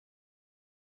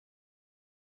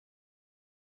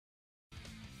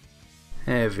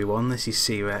Hey everyone, this is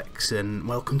C-Rex and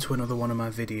welcome to another one of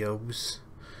my videos.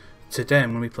 Today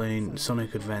I'm going to be playing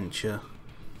Sonic Adventure.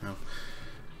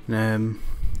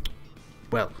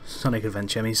 Sonic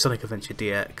Adventure, I mean Sonic Adventure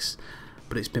DX,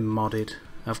 but it's been modded.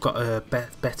 I've got a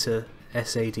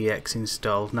BetterSADX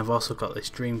installed, and I've also got this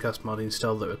Dreamcast mod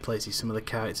installed that replaces some of the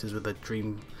characters with the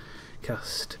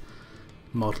Dreamcast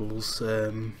models.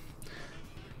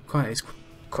 It's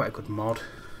quite a good mod.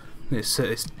 It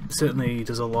certainly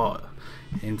does a lot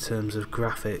in terms of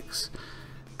graphics,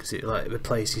 because it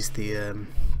replaces the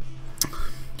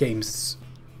game's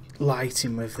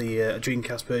lighting with the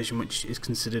Dreamcast version, which is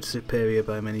considered superior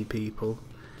by many people.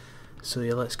 So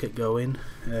yeah, let's get going.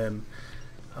 I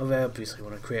obviously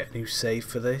want to create a new save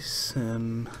for this.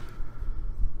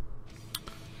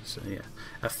 So yeah,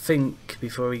 I think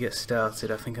before we get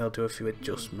started, I think I'll do a few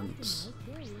adjustments.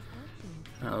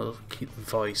 I'll keep the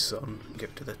voice on and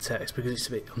get rid of the text because it's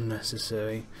a bit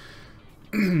unnecessary.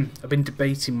 I've been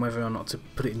debating whether or not to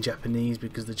put it in Japanese,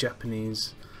 because the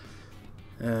Japanese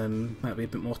might be a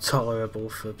bit more tolerable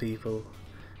for people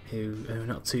who are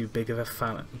not too big of a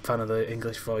fan of the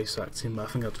English voice acting, but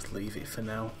I think I'll just leave it for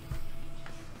now.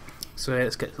 So yeah,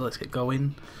 let's get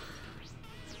going.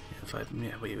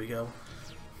 Here we go.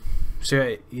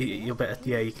 So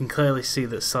you can clearly see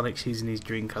that Sonic's using his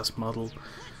Dreamcast model.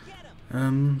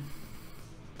 I'm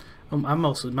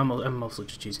also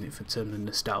just using it for terms of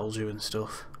nostalgia and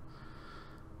stuff,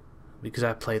 because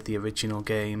I played the original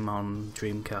game on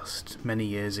Dreamcast many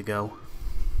years ago.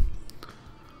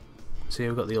 So here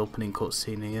we've got the opening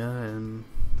cutscene here,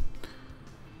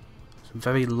 some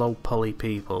very low poly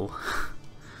people.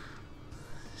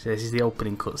 So this is the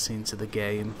opening cutscene to the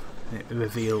game. It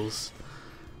reveals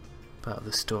part of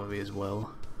the story as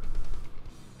well.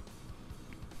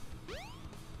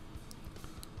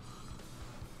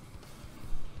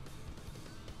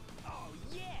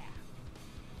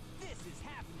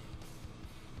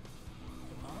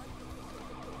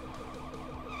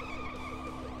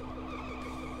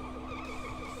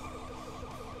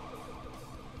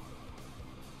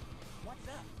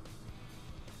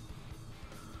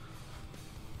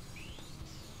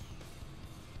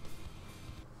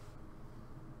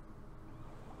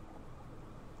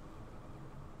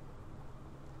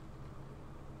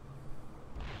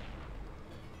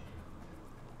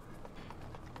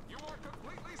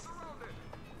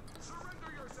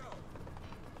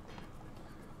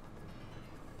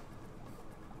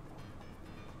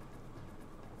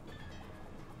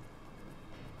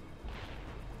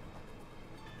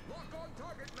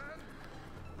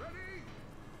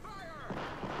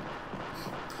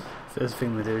 First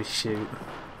thing we do is shoot.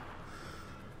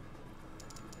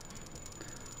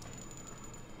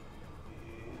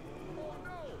 Oh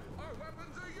no! Our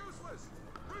weapons are useless!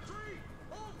 Retreat!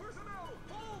 All personnel,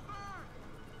 hold back!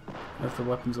 If the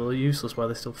weapons are all useless, why are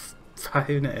they still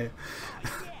firing at it?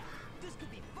 This could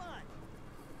be fun!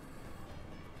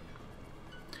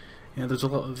 Yeah, there's a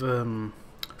lot of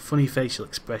funny facial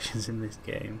expressions in this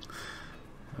game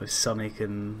with Sonic,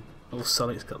 and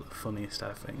Sonic's got the funniest,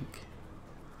 I think.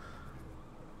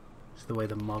 It's the way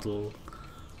the model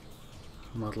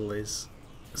is.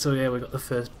 So yeah, we got the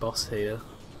first boss here.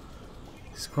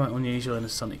 It's quite unusual in a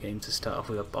Sonic game to start off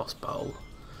with a boss battle.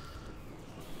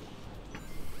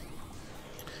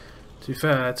 To be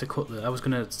fair, I had to cut I was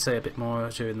going to say a bit more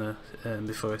during the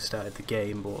before I started the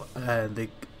game, but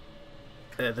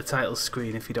the title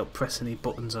screen, if you don't press any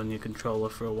buttons on your controller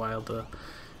for a while, the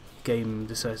game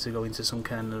decides to go into some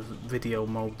kind of video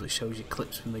mode that shows you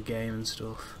clips from the game and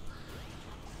stuff.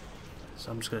 So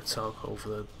I'm just going to talk over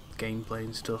the gameplay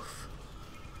and stuff.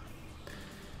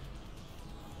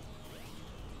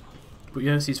 But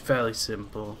yes, it's fairly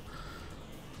simple.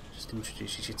 Just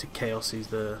introduces you to Chaos. He's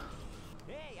the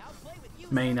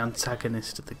main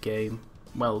antagonist of the game.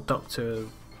 Well, Dr.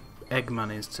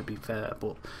 Eggman is, to be fair,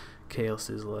 but Chaos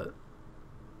is like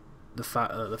the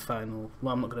final.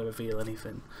 Well, I'm not going to reveal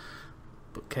anything,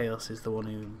 but Chaos is the one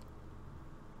who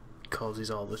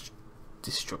causes all the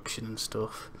destruction and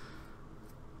stuff.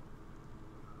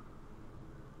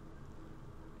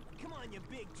 Come on, you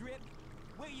big drip!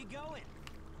 Where you going?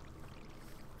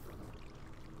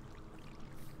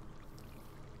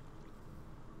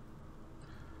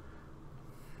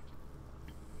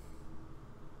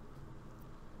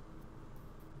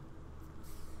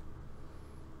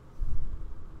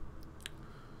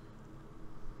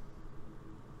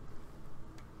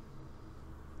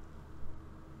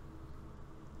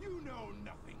 You know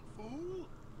nothing, fool!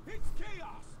 It's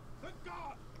Chaos, the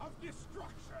god of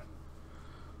destruction!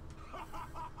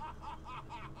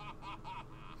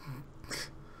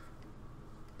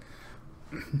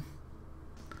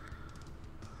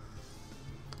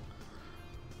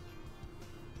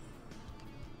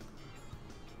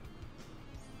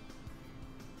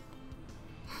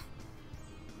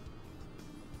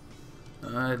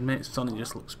 I admit Sonic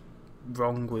just looks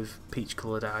wrong with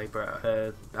peach-coloured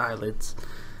eyelids.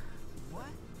 What?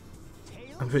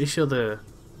 I'm pretty sure they're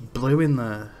blue in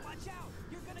the Watch out!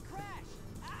 You're gonna crash!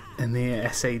 Ah! in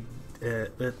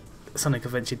the Sonic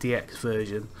Adventure DX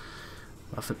version.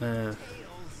 I think they're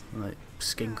like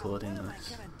skin coloured in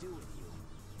this.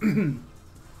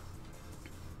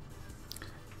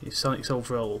 Sonic's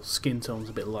overall skin tone's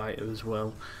a bit lighter as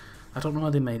well. I don't know why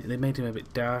they made it. They made him a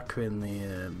bit darker in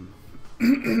the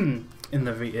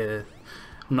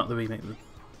not the remake, the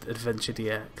Adventure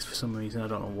DX for some reason. I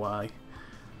don't know why.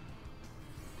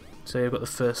 So you've got the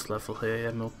first level here,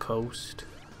 Emerald Coast.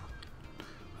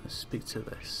 Let's speak to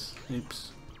this.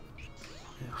 Oops.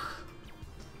 Yeah.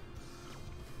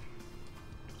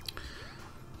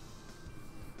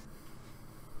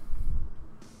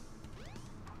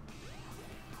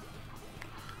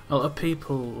 A lot of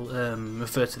people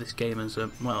refer to this game as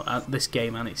this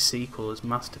game and its sequel as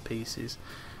masterpieces,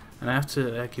 and I have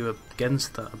to argue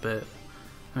against that a bit.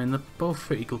 I mean, they're both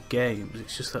pretty good games.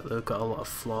 It's just that they've got a lot of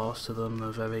flaws to them.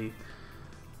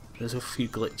 There's a few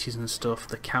glitches and stuff.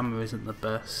 The camera isn't the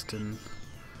best, and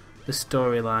the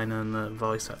storyline and the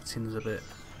voice acting is a bit.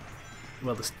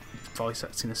 Well, the voice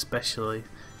acting especially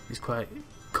is quite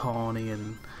corny,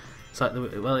 and it's like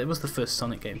it was the first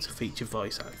Sonic game to feature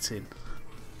voice acting.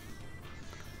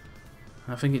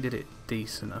 I think it did it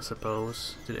decent, I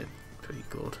suppose. Did it pretty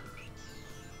good.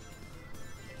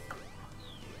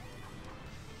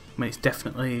 I mean, it's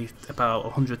definitely about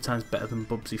 100 times better than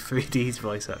Bubsy 3D's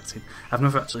voice acting. I've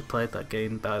never actually played that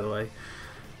game, by the way.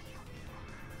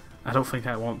 I don't think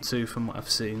I want to, from what I've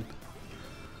seen.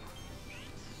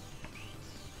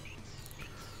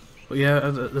 But yeah,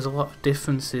 there's a lot of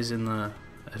differences in the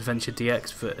Adventure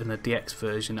DX in the DX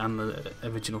version and the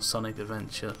original Sonic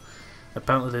Adventure.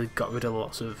 Apparently they got rid of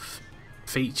lots of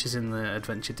features in the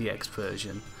Adventure DX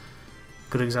version.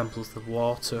 Good examples: the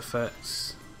water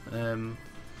effects in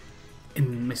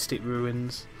Mystic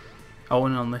Ruins. Oh,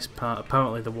 and on this part,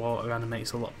 apparently the water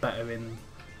animates a lot better in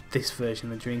this version,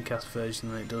 the Dreamcast version,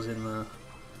 than it does in the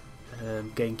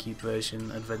GameCube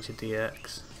version, Adventure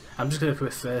DX. I'm just going to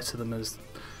refer to them as.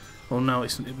 Well, no,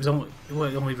 it was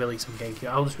only released on GameCube.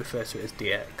 I'll just refer to it as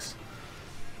DX.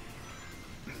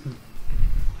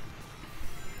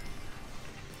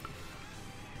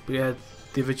 But yeah,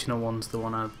 the original one's the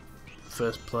one I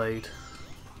first played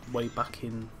way back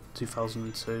in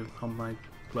 2002 on my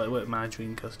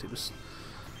Dreamcast. It was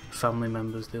family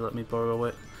members, they let me borrow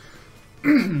it.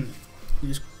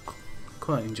 Just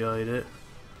quite enjoyed it.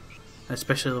 I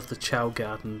especially loved the Chow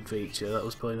Garden feature. That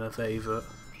was probably my favourite.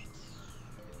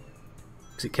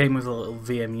 Because it came with a little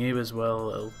VMU as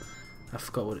well, I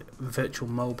forgot what virtual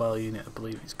mobile unit I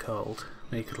believe it's called,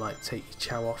 where you could like take your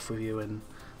Chow off with you and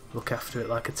look after it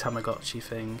like a Tamagotchi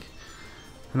thing,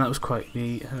 and that was quite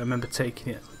neat. I remember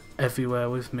taking it everywhere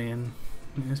with me, and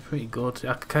it was pretty good.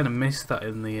 I kind of missed that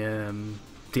in the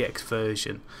DX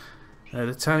version.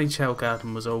 The Tiny Chow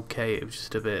Garden was okay. It was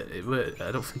just a bit.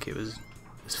 I don't think it was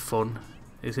as fun.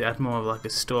 It had more of like a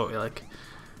story, like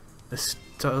a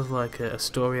sort of like a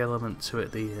story element to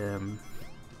it. The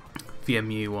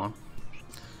VMU one,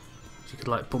 you could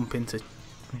like bump into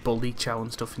Bully Chow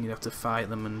and stuff, and you'd have to fight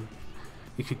them, and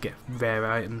you could get rare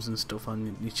items and stuff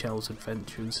on your Chow's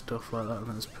adventure and stuff like that, and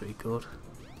that's pretty good.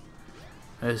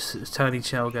 Tiny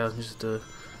Chow Garden is just a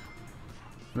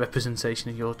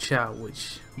representation of your Chow,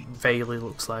 which vaguely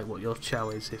looks like what your Chow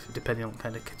is, depending on what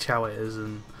kind of Chow it is,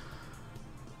 and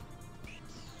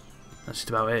that's just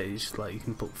about it. It's just like you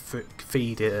can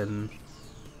feed it and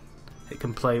it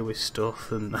can play with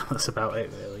stuff, and that's about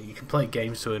it really. You can play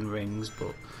games to earn rings,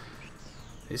 but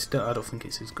I don't think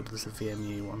it's as good as the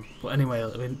VMU one. But anyway,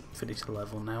 let me finish the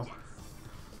level now.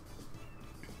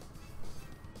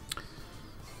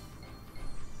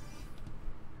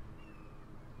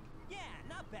 Yeah,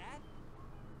 not bad.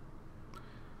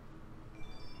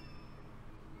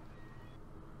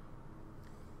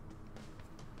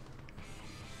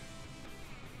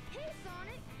 Hey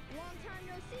Sonic, long time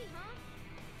no see, huh?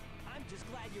 I'm just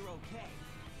glad you're okay.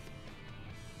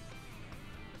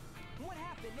 What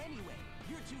happened anyway?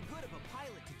 You're too good of a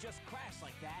pilot to just crash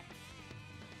like that.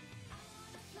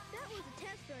 That was a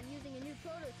test run using a new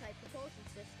prototype propulsion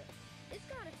system. It's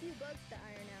got a few bugs to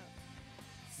iron out.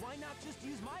 Why not just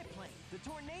use my plane, the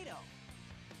Tornado?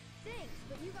 Thanks,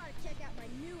 but you gotta check out my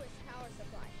newest power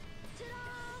supply.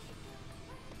 Ta-da!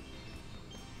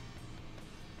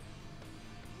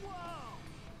 Whoa!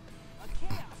 A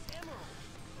Chaos Emerald!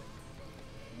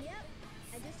 Yep,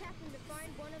 I just happened to find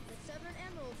one of the 7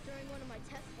 emeralds during one of my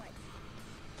test flights.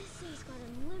 This thing's got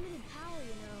unlimited power,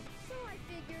 you know. So I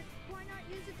figured, why not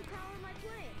use it to power my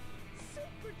plane?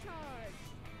 Supercharge!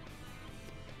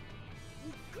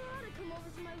 come over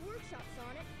to my workshop,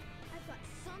 Sonic. I've got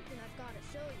something I've got to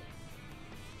show you.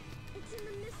 It's in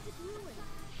the Mystic Ruins.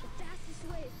 The fastest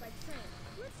way is by train.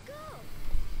 Let's go!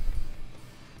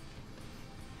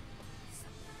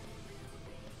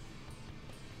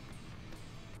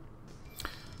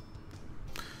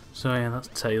 So yeah, that's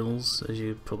Tails, as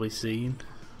you've probably seen.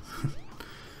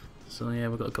 So yeah,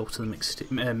 we've got to go to the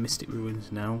Mystic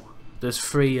Ruins now. There's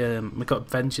 3, we've got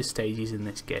adventure stages in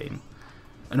this game.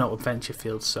 No, adventure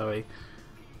fields, sorry.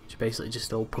 Which are basically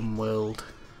just open world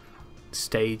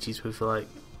stages with like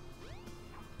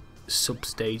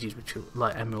sub-stages, which are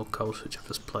like Emerald Coast, which I've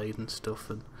just played and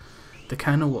stuff. And they're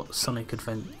kind of what Sonic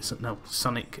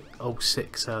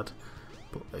 06 had,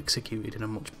 but executed in a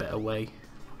much better way.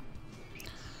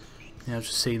 Yeah, I was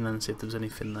just seeing then see if there was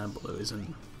anything there, but there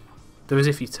isn't. There is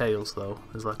if you Tails though.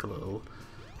 There's like a little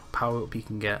power up you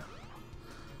can get.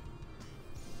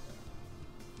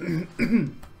 The train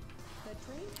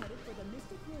headed for the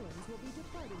Mystic Ruins will be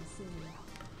departing soon.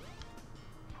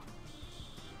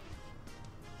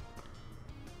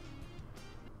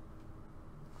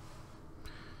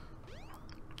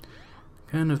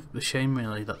 Kind of a shame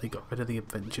really that they got rid of the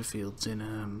adventure fields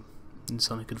in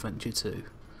Sonic Adventure 2.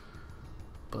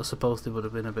 But I suppose they would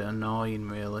have been a bit annoying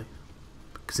really,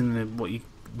 because in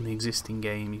the existing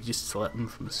game you just select them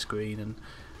from the screen and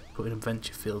put in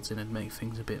adventure fields in and make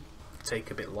things take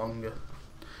a bit longer.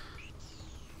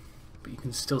 But you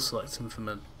can still select them from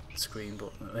a screen,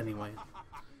 but anyway.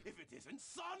 If it isn't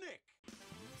Sonic!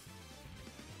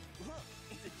 Look,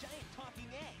 it's a giant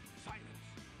talking egg. Silence!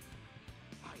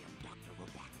 I am Dr.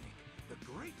 Robotnik, the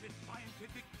greatest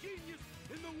scientific genius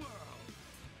in the world!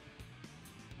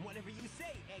 Whatever you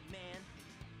say, Eggman.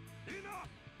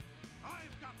 Enough!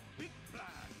 I've got big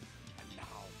plans, and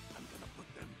now I'm gonna put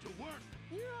them to work.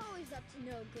 You're always up to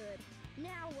no good.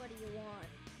 Now what do you want?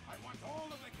 I want all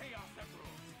of the Chaos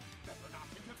Emeralds. Better not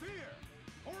interfere,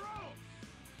 or else!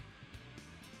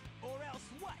 Or else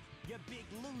what, you big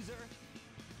loser?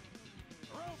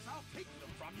 Or else I'll take them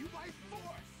from you by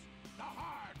force, the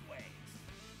hard way.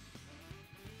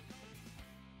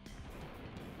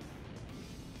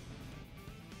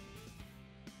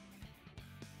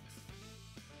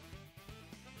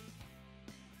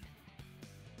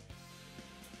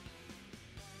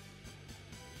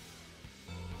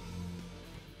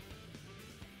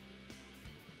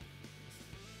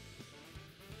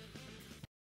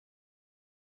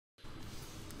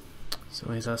 So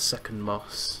here's our second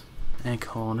boss, Egg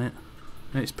Hornet.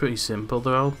 It's pretty simple.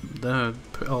 They're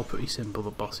all pretty simple, the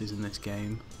bosses in this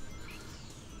game.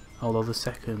 Although the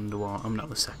second one, I'm not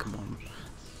the second one.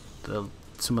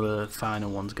 Some of the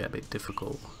final ones get a bit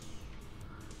difficult.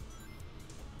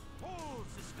 Well,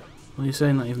 you're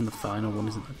saying that even the final one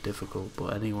isn't that difficult,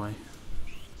 but anyway.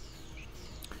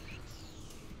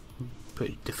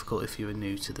 Pretty difficult if you're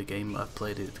new to the game, but I've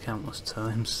played it countless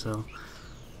times, so.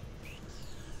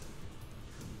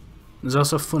 There's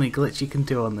also a funny glitch you can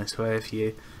do on this, where if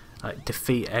you like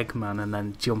defeat Eggman and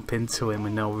then jump into him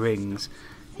with no rings,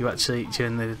 you actually,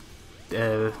 during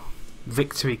the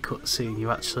victory cutscene,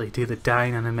 you actually do the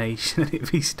dying animation and it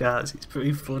restarts. It's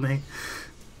pretty funny,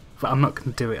 but I'm not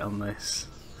going to do it on this.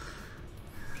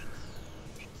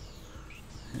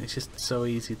 It's just so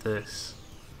easy, this.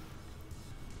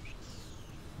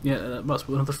 Yeah, that's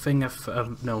another thing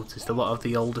I've noticed. A lot of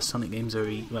the older Sonic games are,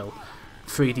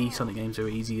 3D Sonic games are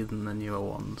easier than the newer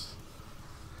ones.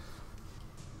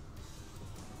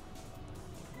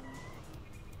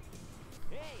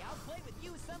 Hey, I'll play with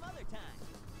you some other time.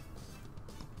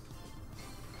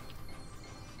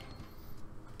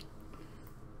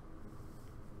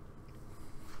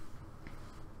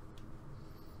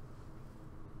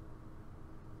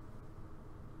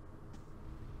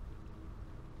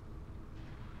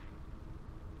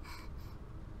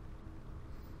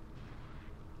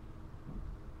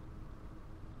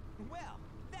 Well,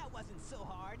 that wasn't so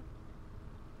hard.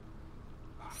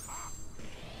 Aha!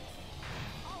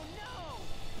 Oh no!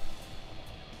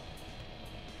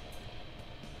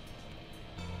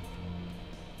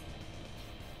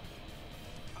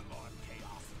 Come on,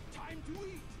 Chaos. Time to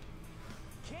eat.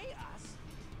 Chaos?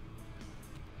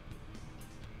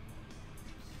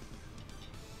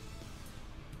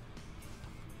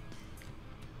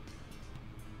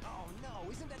 Oh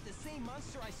no, isn't that the same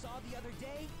monster I saw the other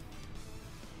day?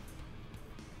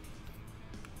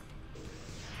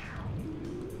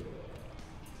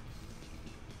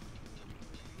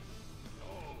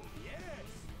 Oh, yes.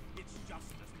 It's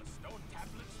just as the stone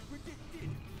tablets predicted.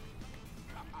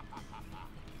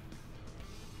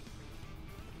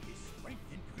 His strength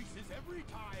increases every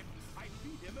time I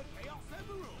feed him a Chaos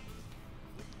Emerald.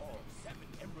 With all 7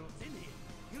 emeralds in him,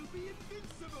 he'll be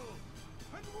invincible. impossible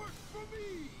and work for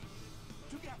me.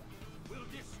 Together, we'll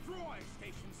destroy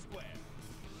Station Square.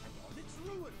 And on its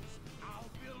ruins, I'll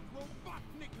build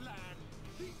Robotnik Land,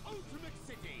 the ultimate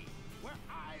city, where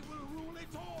I will rule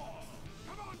it all.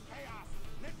 Come on, Chaos.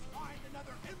 Let's find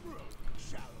another emerald,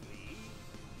 shall we?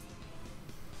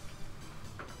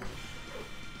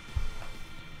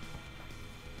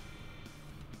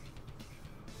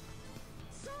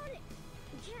 Sonic!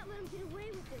 We can't let him get away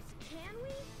with this, can we?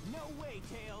 No way,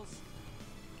 Tails.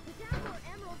 Without more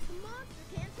emeralds, the monster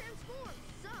can't transform.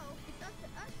 So, it's up to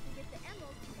us to get the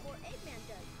emeralds before Eggman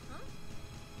does, huh?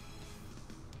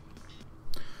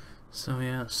 So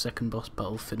yeah, second boss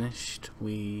battle finished.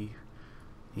 We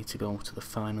need to go to the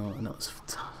final, and that's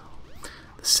the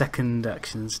second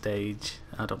action stage.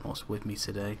 I don't know what's with me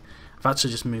today. I've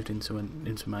actually just moved into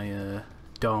my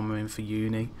dorm room for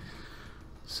uni,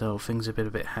 so things are a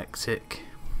bit hectic.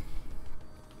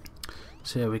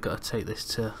 So yeah, we got to take this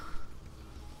to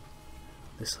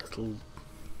this little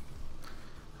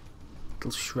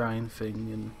shrine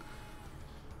thing, and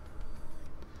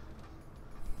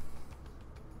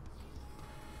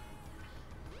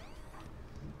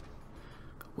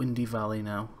Windy Valley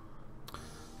now.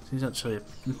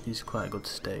 It's quite a good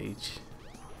stage.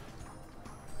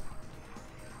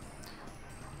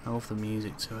 I love the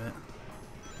music to it.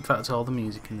 In fact, all the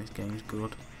music in this game is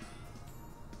good.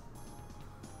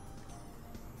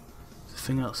 The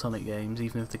thing about Sonic games,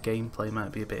 even if the gameplay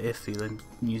might be a bit iffy, the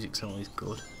music's always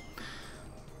good.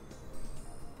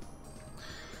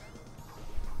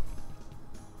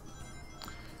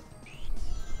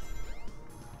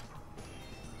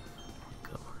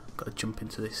 Got to jump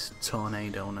into this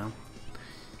tornado now.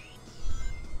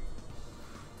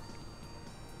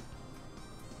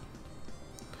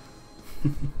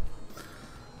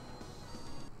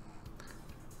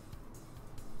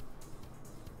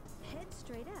 Head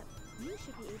straight up. You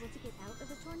should be able to get out of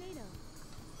the tornado.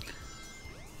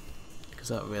 Because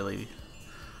that really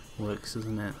works,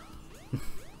 doesn't it?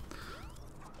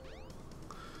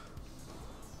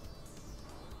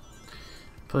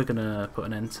 Probably gonna put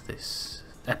an end to this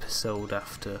episode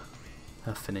after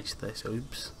I finish this.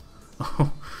 Oops.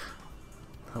 Oh,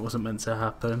 that wasn't meant to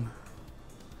happen.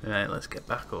 Right, let's get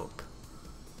back up.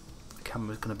 The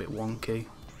camera's gone a bit wonky.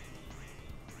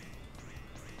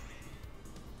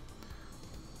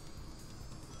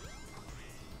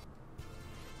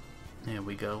 Here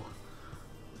we go.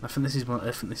 I think this is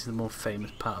the more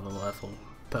famous part of the level,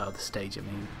 part of the stage. I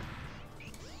mean,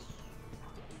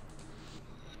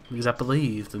 because I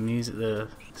believe the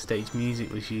stage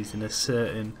music was used in a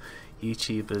certain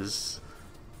YouTuber's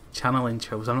channel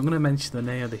intros. I'm not going to mention the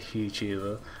name of the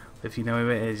YouTuber. If you know who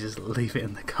it is, just leave it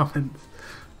in the comments.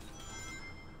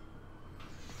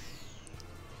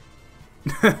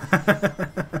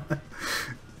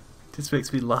 Just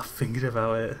makes me laugh thinking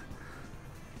about it.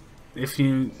 If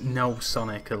you know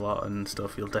Sonic a lot and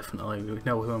stuff, you'll definitely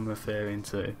know who I'm referring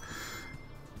to.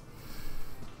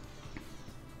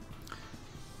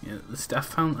 Yeah,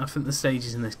 I think the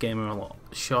stages in this game are a lot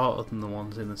shorter than the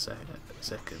ones in the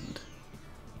second.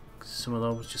 Some of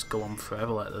those just go on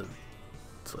forever, like the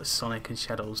Sonic and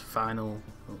Shadow's final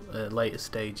later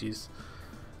stages,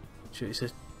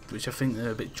 which I think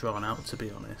they're a bit drawn out, to be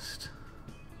honest.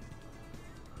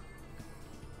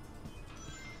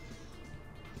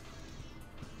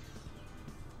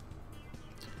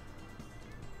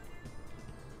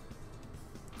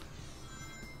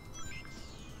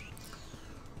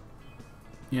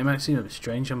 Yeah, it might seem a bit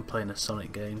strange I'm playing a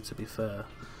Sonic game, to be fair.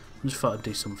 I just thought I'd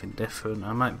do something different.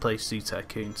 I might play Zoo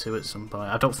Tycoon 2 at some point.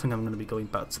 I don't think I'm going to be going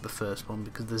back to the first one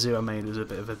because the Zoo I made was a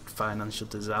bit of a financial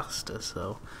disaster,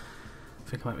 so I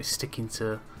think I might be sticking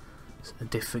to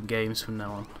different games from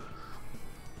now on.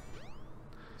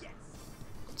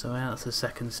 So yeah, that's the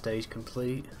second stage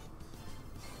complete.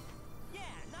 Yeah,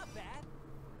 not bad.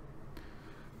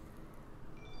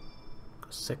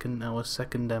 Our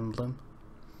second emblem.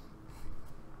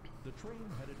 The train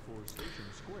headed for Station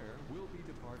Square will be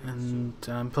departing And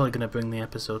I'm probably going to bring the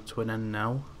episode to an end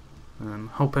now.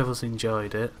 Hope everyone's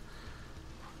enjoyed it.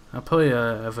 I'll probably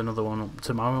have another one up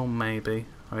tomorrow maybe,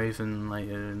 or even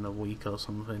later in the week or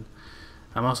something.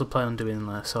 I'm also planning on doing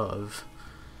a sort of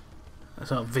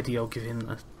video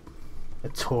giving a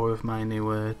tour of my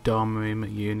new dorm room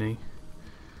at uni.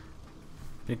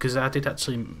 Because I've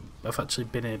actually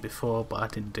been here before, but I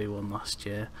didn't do one last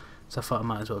year, so I thought I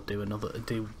might as well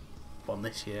do one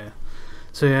this year.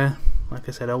 So yeah, like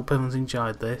I said, I hope everyone's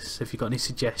enjoyed this. If you've got any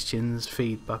suggestions,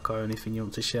 feedback or anything you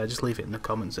want to share, just leave it in the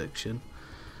comment section.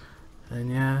 And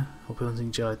yeah, hope everyone's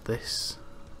enjoyed this.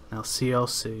 And I'll see you all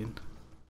soon.